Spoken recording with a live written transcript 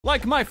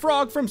Like my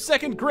frog from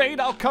 2nd grade,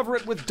 I'll cover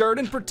it with dirt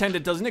and pretend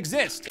it doesn't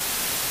exist.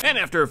 And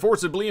after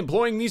forcibly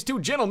employing these two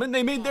gentlemen,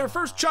 they made their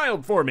first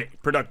child for me.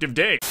 Productive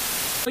day.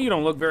 Well, you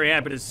don't look very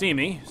happy to see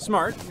me.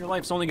 Smart, your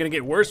life's only gonna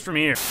get worse from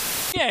here.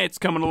 Yeah, it's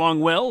coming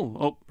along well.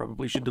 Oh,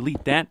 probably should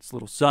delete that, it's a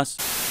little sus.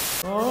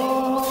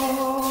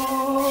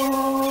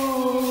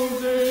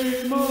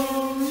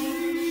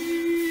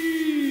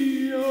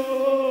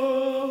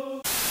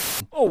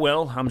 Oh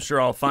well, I'm sure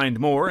I'll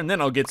find more, and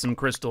then I'll get some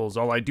crystals.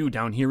 All I do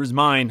down here is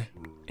mine.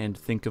 And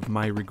think of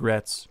my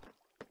regrets.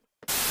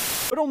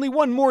 But only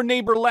one more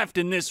neighbor left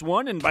in this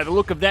one, and by the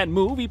look of that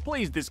move, he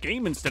plays this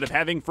game instead of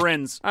having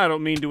friends. I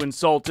don't mean to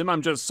insult him,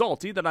 I'm just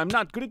salty that I'm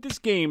not good at this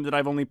game that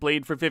I've only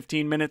played for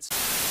 15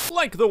 minutes.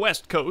 Like the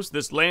West Coast,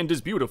 this land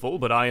is beautiful,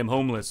 but I am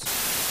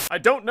homeless. I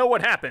don't know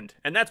what happened,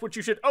 and that's what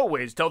you should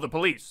always tell the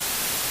police.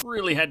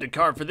 Really had to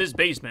carve for this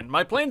basement.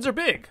 My plans are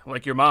big,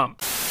 like your mom.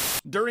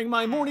 During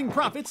my morning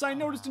profits, I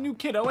noticed a new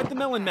kiddo at the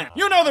Melon Man.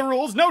 You know the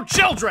rules, no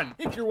children!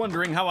 If you're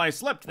wondering how I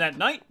slept that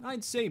night,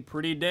 I'd say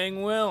pretty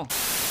dang well.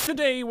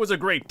 Today was a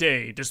great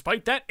day,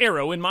 despite that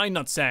arrow in my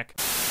nutsack.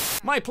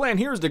 My plan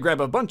here is to grab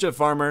a bunch of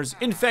farmers,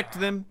 infect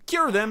them,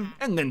 cure them,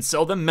 and then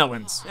sell them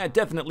melons. That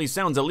definitely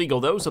sounds illegal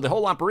though, so the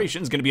whole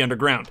operation's gonna be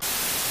underground.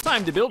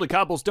 Time to build a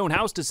cobblestone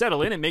house to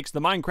settle in. It makes the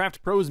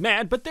Minecraft pros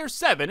mad, but they're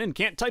 7 and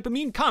can't type a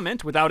mean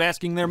comment without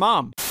asking their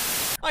mom.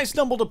 I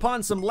stumbled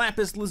upon some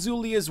lapis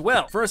lazuli as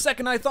well. For a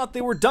second I thought they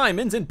were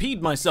diamonds and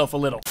peed myself a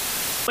little.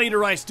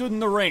 Later I stood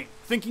in the rain,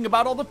 thinking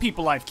about all the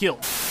people I've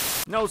killed.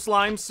 No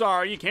slime,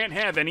 sorry, you can't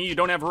have any, you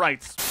don't have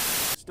rights.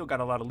 Still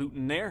got a lot of loot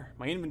in there.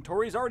 My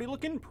inventory's already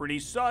looking pretty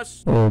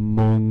sus.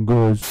 Among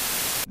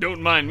Us.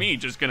 Don't mind me,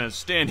 just gonna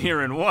stand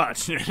here and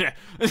watch.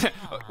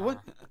 What?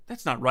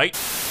 That's not right.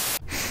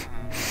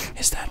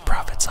 Is that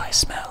prophet's eye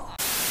smell?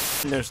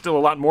 There's still a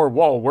lot more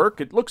wall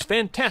work. It looks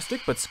fantastic,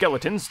 but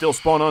skeletons still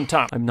spawn on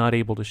top. I'm not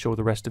able to show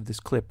the rest of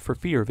this clip for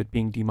fear of it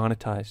being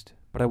demonetized,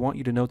 but I want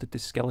you to know that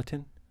this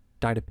skeleton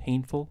died a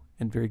painful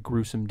and very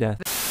gruesome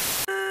death.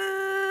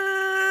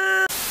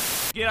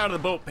 Get out of the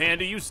boat,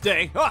 Panda, you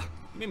stay. Ah,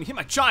 you made me hit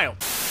my child.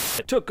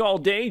 It took all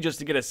day just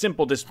to get a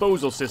simple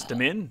disposal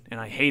system in, and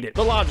I hate it.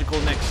 The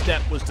logical next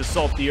step was to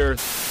salt the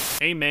earth.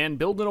 Hey man,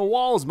 building a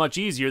wall is much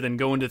easier than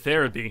going to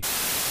therapy.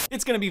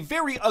 It's gonna be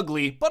very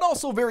ugly, but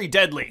also very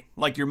deadly,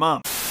 like your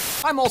mom.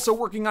 I'm also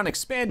working on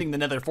expanding the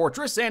Nether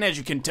Fortress, and as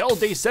you can tell,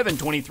 day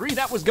 723,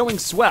 that was going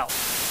swell.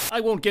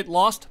 I won't get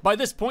lost. By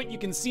this point, you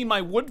can see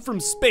my wood from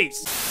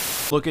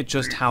space. Look at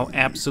just how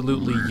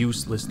absolutely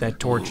useless that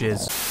torch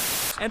is.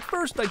 At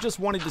first, I just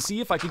wanted to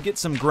see if I could get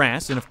some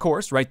grass, and of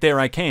course, right there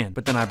I can.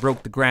 But then I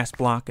broke the grass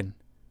block, and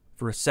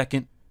for a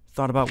second,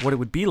 thought about what it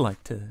would be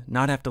like to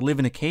not have to live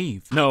in a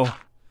cave. No,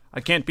 I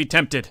can't be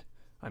tempted.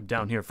 I'm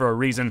down here for a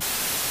reason.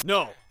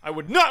 No, I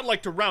would not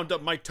like to round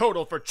up my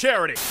total for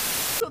charity.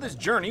 So this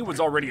journey was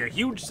already a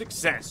huge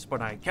success,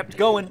 but I kept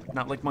going,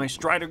 not like my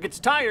strider gets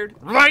tired,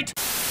 right?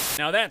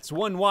 Now that's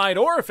one wide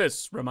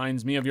orifice,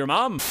 reminds me of your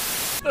mom.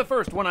 The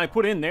first one I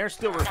put in there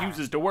still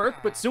refuses to work,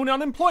 but soon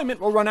unemployment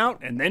will run out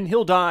and then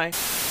he'll die.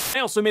 I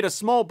also made a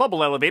small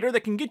bubble elevator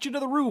that can get you to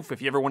the roof if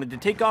you ever wanted to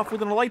take off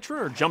with an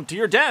elytra or jump to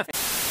your death.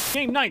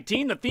 Game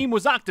 19, the theme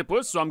was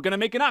octopus, so I'm gonna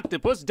make an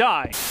octopus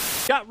die.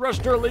 Got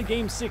rushed early,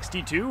 game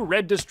 62,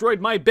 Red destroyed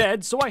my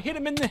bed, so I hit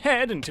him in the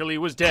head until he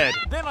was dead.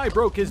 Then I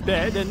broke his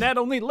bed, and that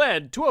only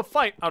led to a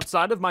fight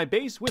outside of my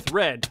base with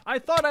Red. I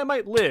thought I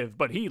might live,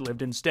 but he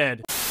lived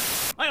instead.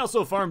 I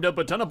also farmed up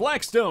a ton of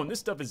blackstone. This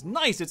stuff is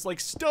nice, it's like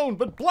stone,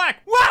 but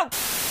black. Wow!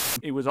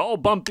 It was all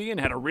bumpy and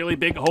had a really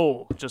big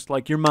hole, just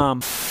like your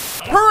mom.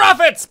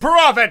 Profits!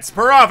 Profits!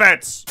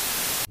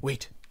 Profits!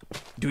 Wait,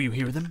 do you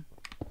hear them?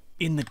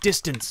 In the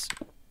distance.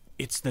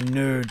 It's the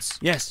nerds.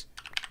 Yes,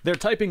 they're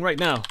typing right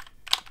now.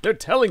 They're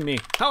telling me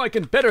how I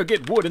can better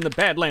get wood in the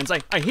Badlands.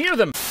 I hear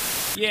them.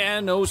 Yeah,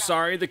 no,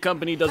 sorry, the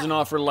company doesn't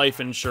offer life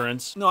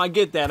insurance. No, I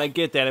get that.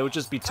 It would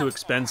just be too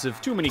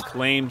expensive. Too many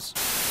claims.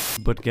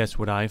 But guess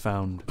what I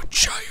found? A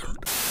child.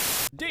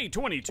 Day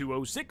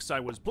 2206,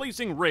 I was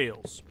placing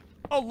rails.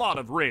 A lot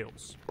of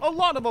rails. A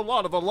lot of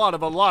rails. A lot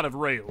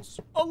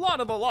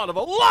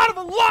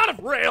of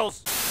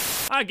rails.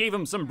 I gave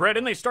them some bread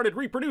and they started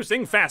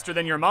reproducing faster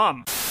than your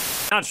mom.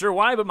 Not sure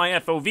why, but my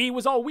FOV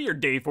was all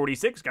weird day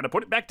 46. Gotta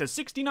put it back to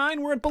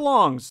 69 where it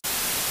belongs.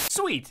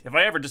 Sweet, if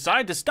I ever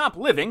decide to stop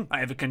living, I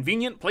have a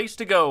convenient place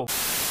to go.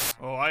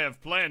 Oh, I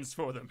have plans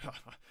for them.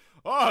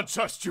 Oh,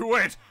 just you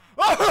wait.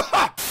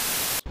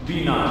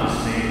 Be not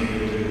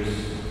dismayed,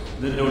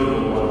 the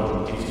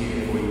notable one is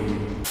here for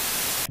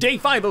you. Day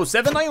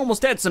 507, I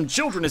almost had some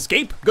children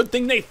escape. Good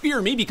thing they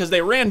fear me because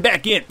they ran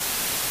back in.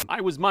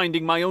 I was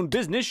minding my own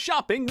business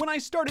shopping when I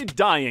started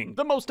dying.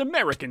 The most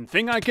American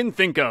thing I can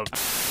think of.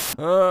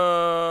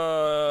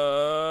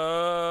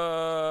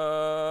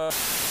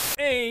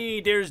 Hey,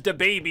 there's the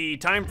baby.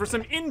 Time for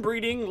some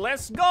inbreeding.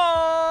 Let's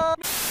go!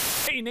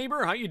 Hey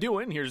neighbor, how you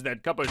doing? Here's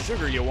that cup of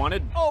sugar you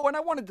wanted. Oh, and I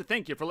wanted to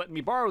thank you for letting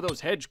me borrow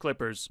those hedge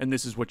clippers. And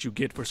this is what you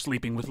get for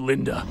sleeping with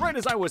Linda. Right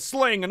as I was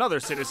slaying another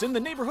citizen, the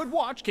neighborhood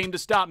watch came to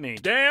stop me.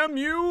 Damn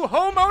you,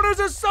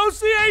 Homeowners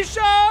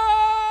Association!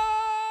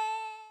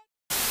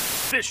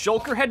 This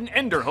shulker had an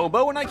ender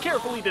hobo and I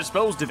carefully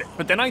disposed of it.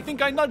 But then I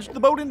think I nudged the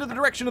boat into the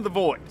direction of the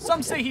void.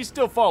 Some say he's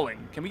still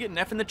falling. Can we get an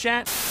F in the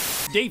chat?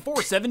 Day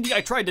 470, I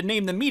tried to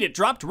name the meat it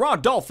dropped raw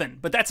dolphin,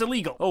 but that's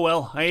illegal. Oh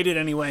well, I ate it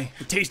anyway.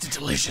 It tasted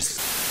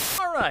delicious.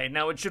 Alright,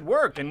 now it should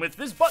work, and with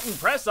this button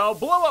press, I'll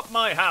blow up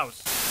my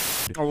house.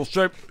 I will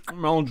say,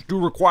 melons do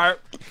require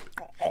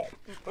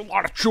a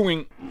lot of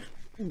chewing.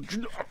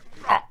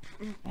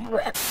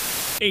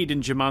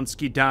 Aiden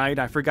Jamonski died,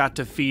 I forgot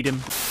to feed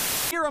him.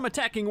 Here I'm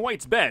attacking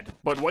White's bed,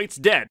 but White's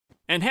dead,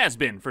 and has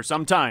been for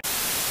some time.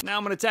 Now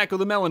I'm gonna tackle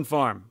the melon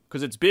farm,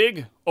 because it's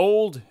big,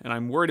 old, and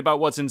I'm worried about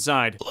what's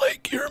inside.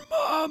 Like your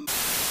mom.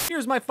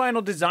 Here's my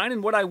final design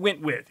and what I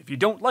went with. If you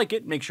don't like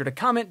it, make sure to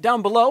comment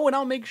down below and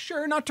I'll make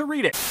sure not to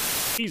read it.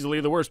 Easily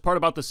the worst part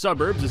about the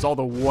suburbs is all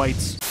the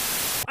whites.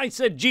 I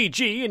said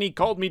GG and he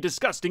called me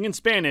disgusting in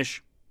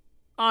Spanish.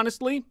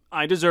 Honestly,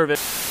 I deserve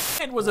it.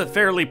 It was a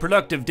fairly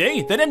productive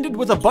day that ended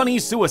with a bunny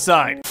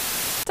suicide.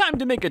 Time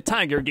to make a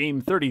tiger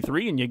game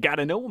 33 and you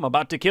gotta know I'm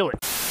about to kill it.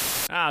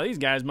 Ah, these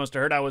guys must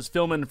have heard I was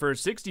filming for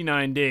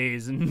 69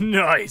 days.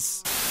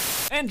 Nice.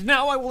 And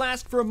now I will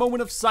ask for a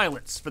moment of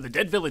silence for the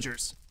dead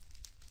villagers.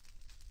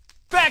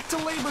 Back to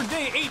Labor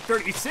Day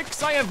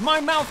 836, I have my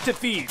mouth to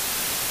feed.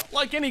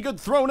 Like any good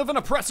throne of an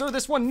oppressor,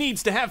 this one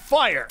needs to have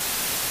fire.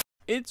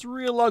 It's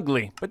real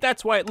ugly, but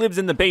that's why it lives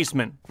in the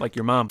basement, like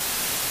your mom.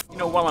 You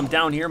know, while I'm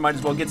down here, might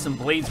as well get some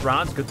blaze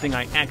rods. Good thing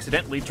I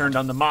accidentally turned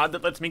on the mod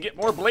that lets me get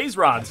more blaze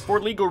rods. For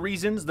legal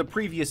reasons, the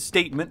previous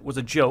statement was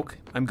a joke.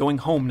 I'm going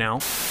home now.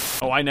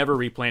 Oh, I never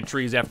replant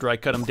trees after I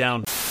cut them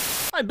down.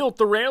 I built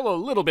the rail a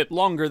little bit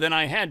longer than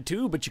I had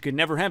to, but you can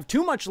never have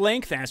too much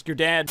length, ask your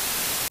dad.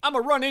 I'ma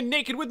run in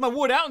naked with my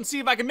wood out and see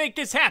if I can make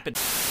this happen.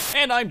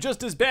 And I'm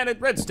just as bad at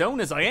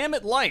redstone as I am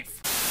at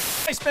life.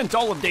 I spent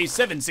all of day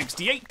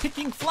 768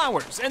 picking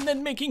flowers and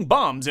then making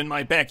bombs in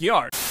my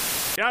backyard.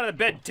 Get out of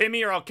bed,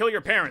 Timmy, or I'll kill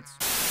your parents.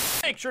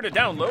 Make sure to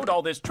download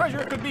All This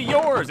Treasure Could Be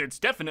Yours. It's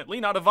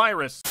definitely not a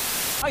virus.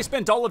 I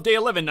spent all of day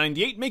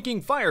 1198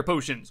 making fire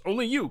potions.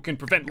 Only you can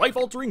prevent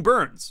life-altering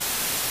burns.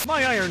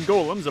 My iron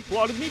golems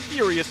applauded me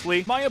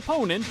furiously. My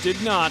opponent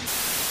did not.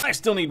 I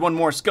still need one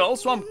more skull,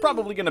 so I'm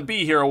probably gonna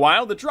be here a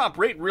while. The drop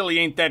rate really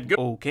ain't that good.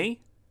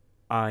 Okay,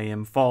 I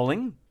am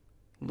falling.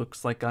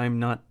 Looks like I'm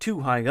not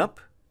too high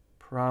up.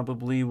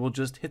 Probably will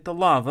just hit the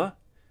lava.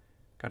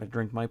 Gotta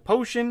drink my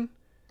potion,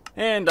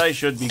 and I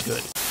should be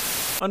good.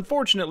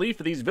 Unfortunately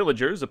for these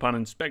villagers, upon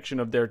inspection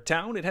of their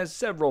town, it has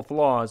several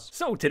flaws.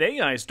 So today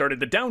I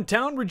started the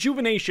Downtown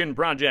Rejuvenation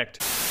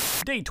Project.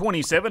 Day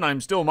 27, I'm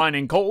still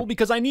mining coal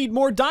because I need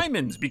more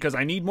diamonds, because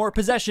I need more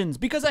possessions,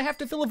 because I have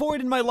to fill a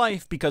void in my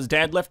life, because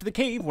Dad left the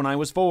cave when I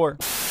was 4.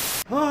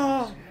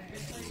 Oh,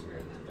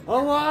 a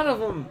lot of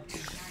them.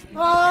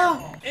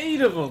 Oh,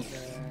 8 of them.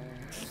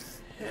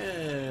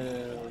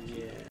 Hell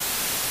yeah.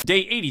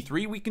 Day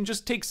 83, we can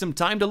just take some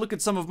time to look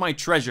at some of my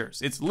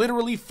treasures. It's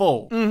literally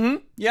full.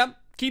 Yep,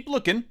 keep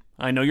looking.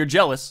 I know you're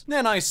jealous.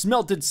 Then I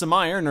smelted some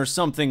iron or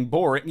something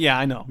boring. Yeah,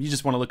 I know, you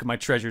just want to look at my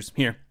treasures.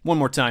 Here, one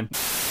more time.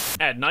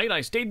 At night,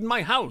 I stayed in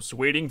my house,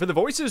 waiting for the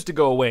voices to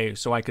go away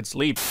so I could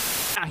sleep.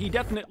 He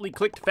definitely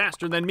clicked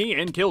faster than me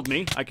and killed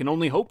me. I can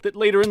only hope that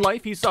later in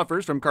life he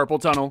suffers from carpal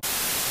tunnel.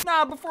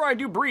 Now, before I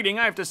do breeding,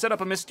 I have to set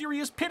up a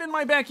mysterious pit in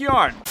my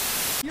backyard.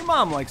 Your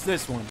mom likes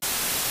this one.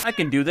 I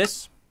can do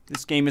this.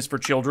 This game is for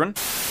children.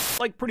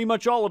 Like pretty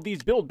much all of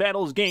these Build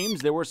Battles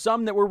games, there were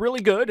some that were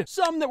really good,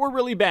 some that were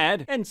really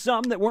bad, and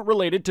some that weren't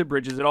related to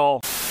bridges at all.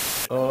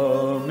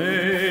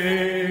 Amazing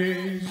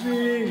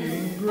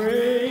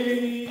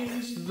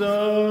grace,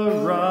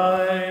 the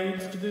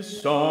rights to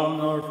this song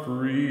are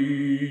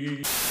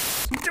free.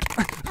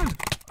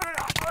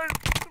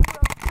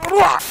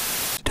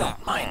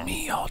 Don't mind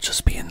me, I'll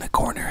just be in the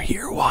corner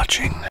here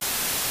watching.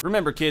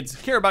 Remember kids,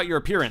 care about your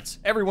appearance.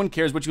 Everyone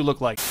cares what you look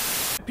like.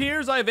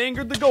 Appears I've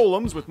angered the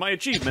golems with my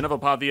achievement of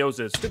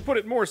apotheosis. To put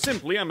it more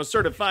simply, I'm a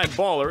certified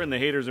baller and the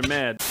haters are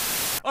mad.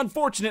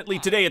 Unfortunately,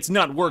 today it's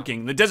not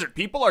working. The desert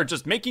people are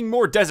just making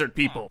more desert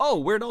people. Oh,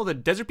 where'd all the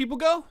desert people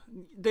go?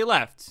 They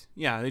left.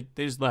 Yeah,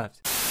 they just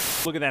left.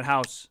 Look at that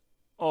house.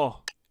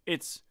 Oh,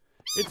 it's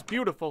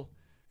beautiful.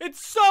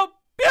 It's so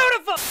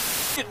beautiful!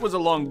 It was a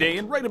long day,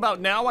 and right about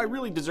now, I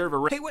really deserve a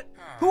rest. Hey, what?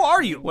 Who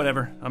are you?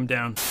 Whatever, I'm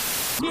down.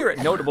 Here at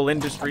Notable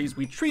Industries,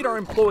 we treat our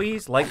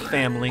employees like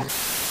family.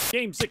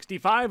 Game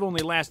 65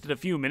 only lasted a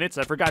few minutes.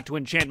 I forgot to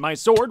enchant my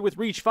sword with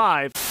Reach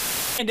 5.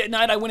 And at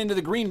night I went into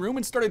the green room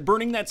and started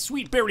burning that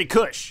sweet berry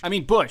kush. I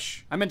mean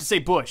bush. I meant to say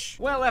bush.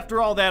 Well,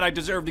 after all that, I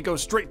deserve to go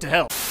straight to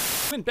hell.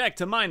 Went back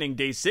to mining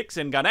day 6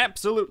 and got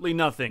absolutely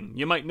nothing.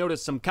 You might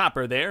notice some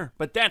copper there,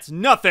 but that's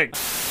nothing.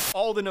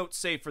 All the notes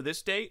say for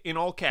this day, in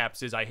all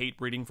caps, is I hate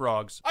breeding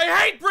frogs. I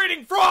hate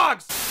breeding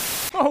frogs!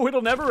 Oh,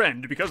 it'll never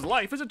end because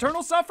life is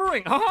eternal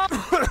suffering.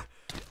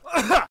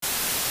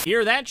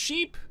 Hear that,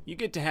 sheep? You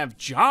get to have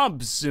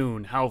jobs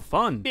soon. How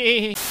fun.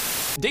 Day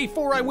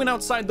 4, I went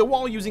outside the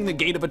wall using the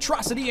Gate of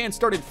Atrocity and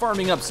started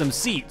farming up some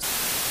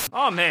seeds.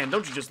 Oh man,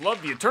 don't you just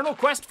love the eternal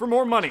quest for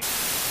more money?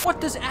 What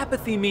does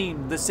apathy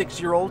mean? The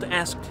 6-year-old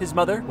asked his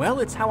mother. Well,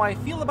 it's how I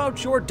feel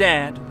about your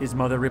dad, his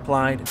mother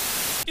replied.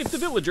 If the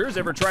villagers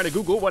ever try to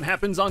Google what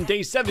happens on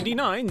day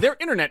 79, their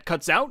internet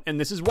cuts out, and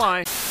this is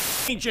why.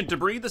 Ancient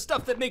debris, the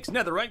stuff that makes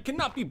netherite,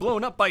 cannot be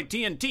blown up by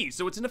TNT,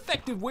 so it's an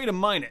effective way to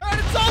mine it. And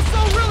it's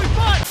also really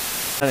fun!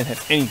 I didn't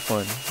have any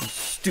fun. I'm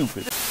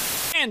stupid.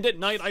 And at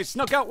night, I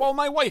snuck out while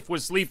my wife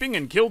was sleeping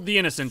and killed the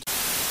innocent.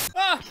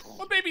 Ah,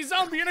 a baby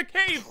zombie in a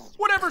cave!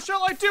 Whatever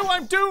shall I do?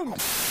 I'm doomed!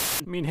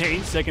 I mean,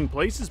 hey, second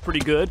place is pretty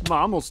good.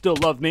 Mom will still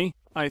love me,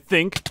 I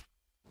think.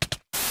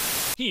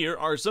 Here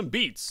are some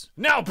beets.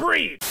 Now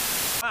breathe!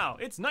 Wow,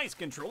 it's nice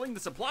controlling the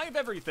supply of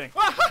everything.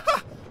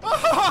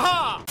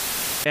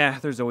 Yeah,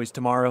 there's always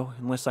tomorrow,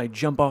 unless I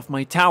jump off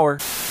my tower.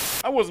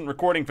 I wasn't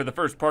recording for the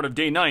first part of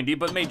day 90,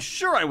 but made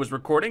sure I was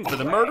recording for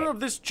the murder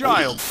of this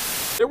child.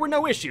 There were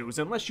no issues,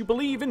 unless you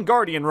believe in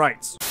guardian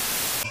rights.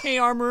 Hey,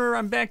 armorer,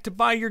 I'm back to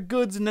buy your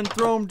goods and then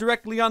throw them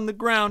directly on the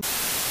ground.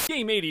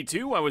 Game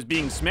 82, I was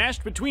being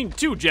smashed between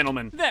two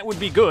gentlemen. That would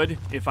be good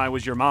if I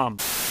was your mom.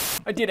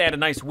 I did add a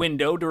nice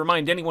window to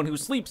remind anyone who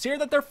sleeps here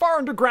that they're far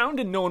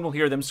underground and no one will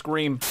hear them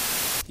scream.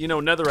 You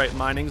know, netherite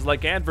mining's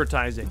like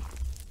advertising.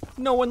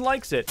 No one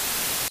likes it.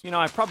 You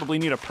know, I probably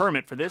need a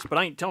permit for this, but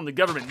I ain't telling the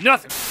government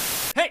nothing.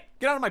 Hey,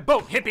 get out of my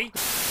boat, hippie!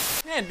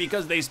 And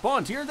because they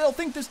spawned here, they'll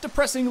think this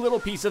depressing little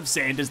piece of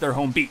sand is their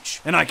home beach,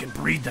 and I can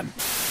breed them.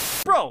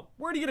 Bro,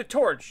 where'd he get a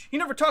torch? He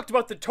never talked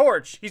about the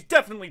torch. He's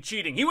definitely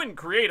cheating. He went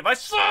creative. I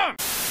saw him!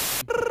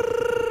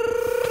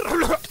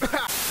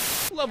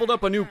 Leveled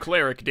up a new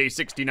cleric day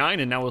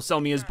 69, and now will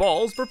sell me his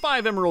balls for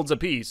 5 emeralds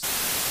apiece.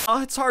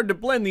 Oh, it's hard to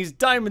blend these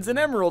diamonds and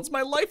emeralds.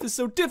 My life is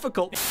so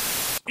difficult.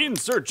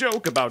 Insert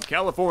joke about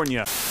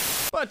California.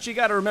 But you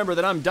gotta remember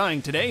that I'm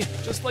dying today,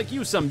 just like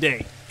you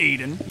someday,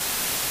 Aiden.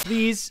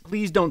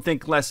 Please don't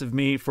think less of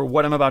me for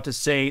what I'm about to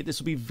say. This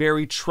will be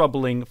very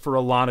troubling for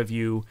a lot of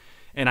you.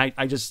 And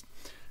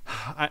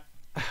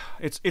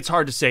it's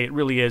hard to say, it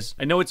really is.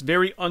 I know it's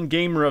very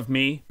ungamer of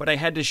me, but I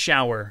had to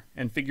shower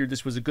and figured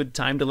this was a good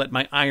time to let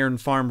my iron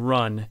farm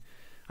run.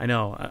 I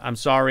know, I'm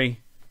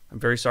sorry.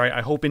 I'm very sorry.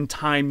 I hope in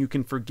time you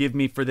can forgive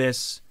me for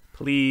this.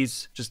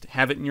 Please, just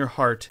have it in your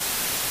heart.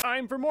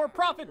 Time for more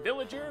profit,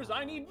 villagers.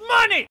 I need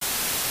money!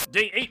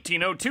 Day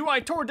 1802, I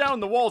tore down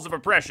the walls of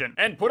oppression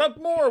and put up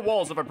more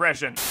walls of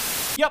oppression.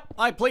 Yep,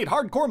 I played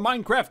hardcore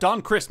Minecraft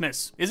on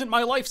Christmas. Isn't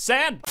my life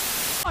sad?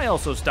 I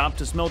also stopped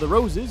to smell the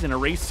roses and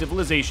erase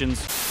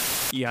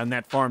civilizations. Yeah, and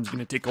that farm's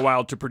gonna take a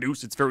while to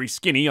produce. It's very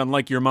skinny,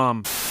 unlike your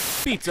mom.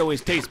 Beets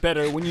always taste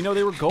better when you know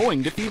they were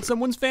going to feed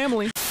someone's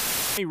family.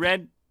 Hey,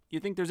 Red, you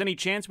think there's any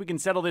chance we can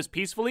settle this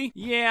peacefully?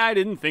 Yeah, I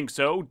didn't think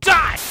so.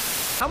 Die!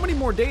 How many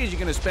more days are you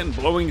gonna spend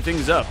blowing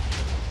things up?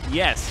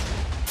 Yes.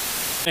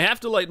 I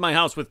have to light my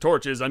house with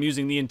torches. I'm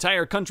using the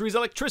entire country's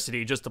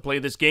electricity just to play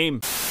this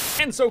game.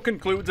 And so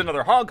concludes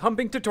another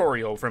hog-humping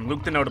tutorial from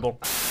Luke the Notable.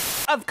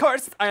 Of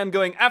course, I am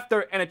going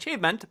after an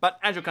achievement, but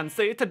as you can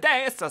see,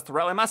 today is just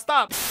really messed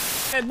up.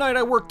 At night,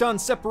 I worked on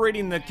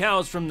separating the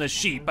cows from the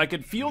sheep. I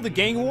could feel the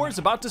gang wars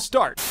about to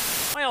start.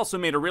 I also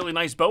made a really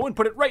nice bow and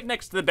put it right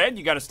next to the bed.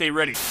 You gotta stay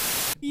ready.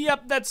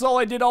 Yep, that's all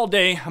I did all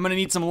day. I'm gonna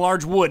need some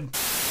large wood.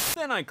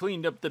 Then I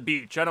cleaned up the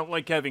beach. I don't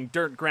like having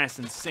dirt, grass,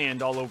 and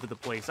sand all over the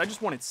place. I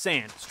just wanted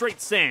sand.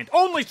 Straight sand.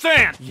 Only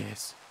sand!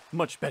 Yes,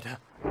 much better.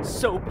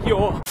 So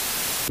pure.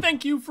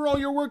 Thank you for all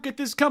your work at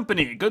this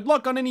company. Good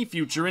luck on any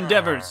future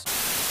endeavors.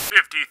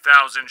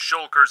 50,000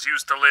 shulkers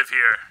used to live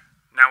here.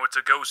 Now it's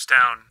a ghost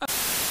town.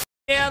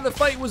 Yeah, the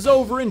fight was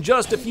over in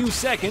just a few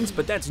seconds,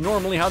 but that's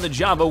normally how the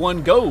Java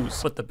one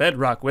goes. But the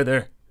bedrock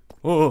wither.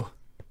 Oh,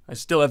 I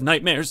still have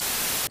nightmares.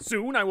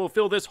 Soon I will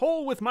fill this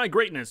hole with my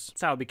greatness.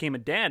 That's how I became a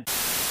dad.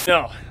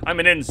 No,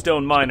 I'm an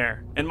endstone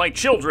miner, and my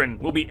children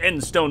will be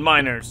endstone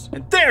miners,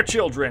 and their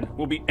children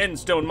will be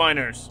endstone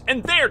miners,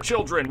 and their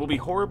children will be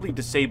horribly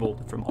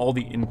disabled from all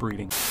the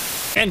inbreeding.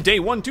 And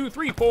day 1, 2,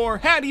 3, 4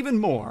 had even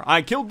more.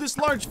 I killed this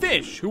large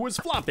fish who was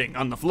flopping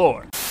on the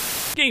floor.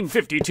 Game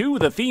 52,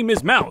 the theme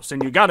is mouse,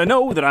 and you gotta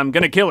know that I'm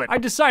gonna kill it. I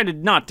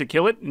decided not to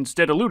kill it,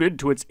 instead alluded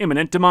to its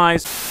imminent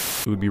demise.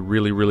 It would be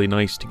really, really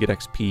nice to get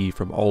XP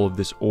from all of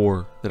this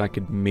ore that I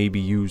could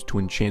maybe use to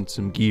enchant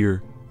some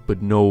gear,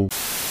 but no.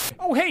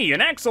 Oh hey, an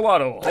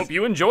axolotl! Hope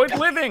you enjoyed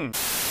living!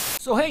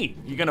 So hey,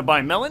 you gonna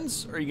buy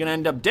melons, or are you gonna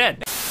end up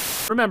dead?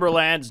 Remember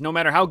lads, no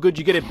matter how good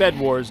you get at Bed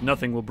Wars,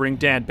 nothing will bring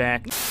Dad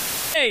back.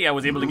 Hey, I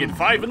was able to get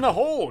 5 in the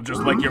hole,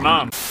 just like your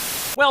mom.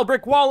 Well,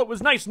 Brick Wall, it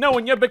was nice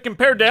knowing you, but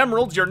compared to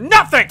emeralds, you're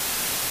nothing!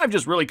 I've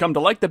just really come to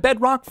like the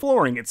bedrock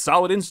flooring. It's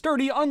solid and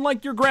sturdy,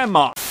 unlike your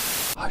grandma.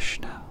 Hush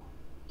now.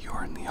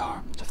 You're in the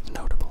arms of the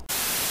Notable.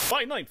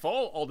 By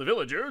nightfall, all the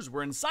villagers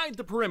were inside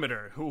the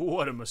perimeter.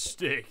 What a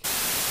mistake.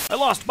 I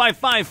lost by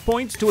 5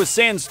 points to a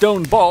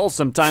sandstone ball.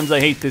 Sometimes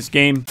I hate this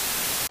game.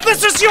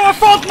 This is your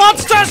fault,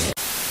 monsters!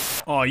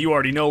 Oh, you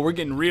already know we're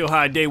getting real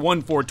high day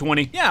 1,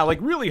 420. Yeah, like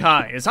really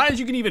high. As high as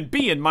you can even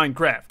be in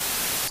Minecraft.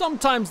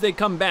 Sometimes they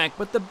come back,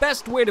 but the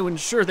best way to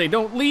ensure they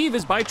don't leave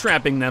is by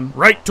trapping them.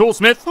 Right,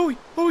 Toolsmith?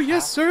 Oh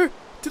yes, sir.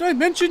 Did I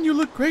mention you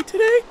look great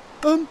today?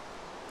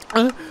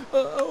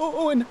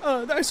 Owen,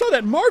 I saw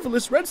that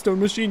marvelous redstone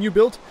machine you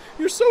built.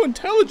 You're so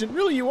intelligent,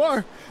 really you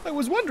are. I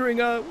was wondering,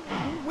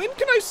 when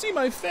can I see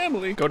my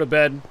family? Go to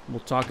bed. We'll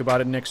talk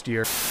about it next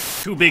year.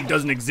 Too big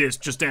doesn't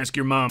exist. Just ask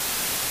your mom.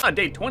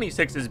 Day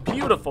 26 is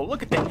beautiful.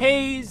 Look at the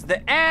haze,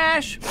 the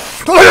ash.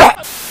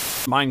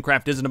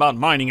 Minecraft isn't about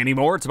mining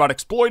anymore. It's about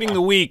exploiting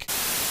the weak.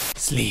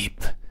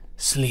 Sleep,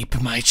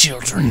 my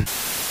children.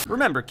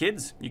 Remember,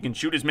 kids, you can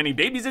shoot as many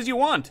babies as you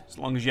want, as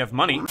long as you have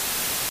money.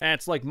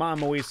 That's like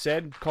Mom always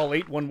said, call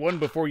 811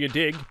 before you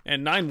dig,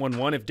 and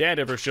 911 if Dad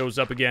ever shows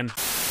up again.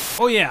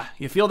 Oh yeah,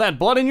 you feel that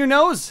blood in your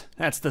nose?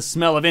 That's the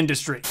smell of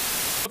industry.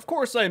 Of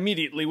course, I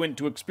immediately went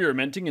to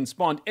experimenting and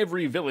spawned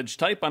every village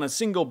type on a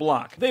single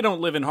block. They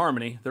don't live in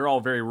harmony, they're all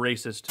very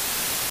racist.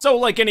 So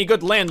like any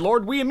good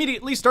landlord, we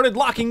immediately started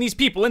locking these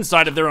people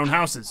inside of their own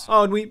houses.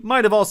 Oh, and we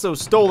might have also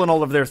stolen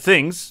all of their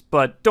things,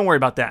 but don't worry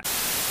about that.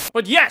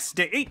 But yes,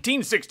 day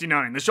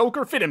 1869, the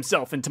shulker fit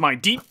himself into my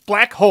deep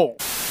black hole.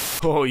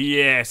 Oh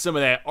yeah, some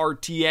of that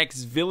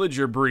RTX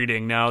villager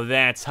breeding. Now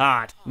that's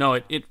hot. No,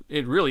 it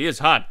really is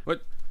hot.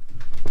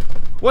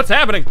 What's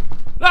happening?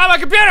 Ah, my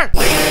computer!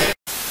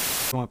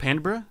 You want a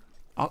panda, bruh?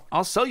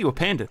 I'll sell you a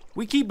panda.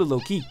 We keep it low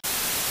key.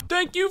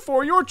 Thank you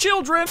for your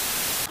children.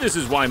 This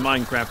is why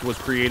Minecraft was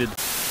created.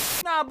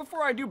 Nah,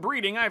 before I do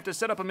breeding, I have to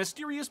set up a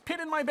mysterious pit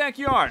in my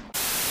backyard.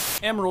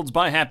 Emeralds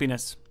buy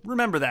happiness.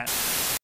 Remember that.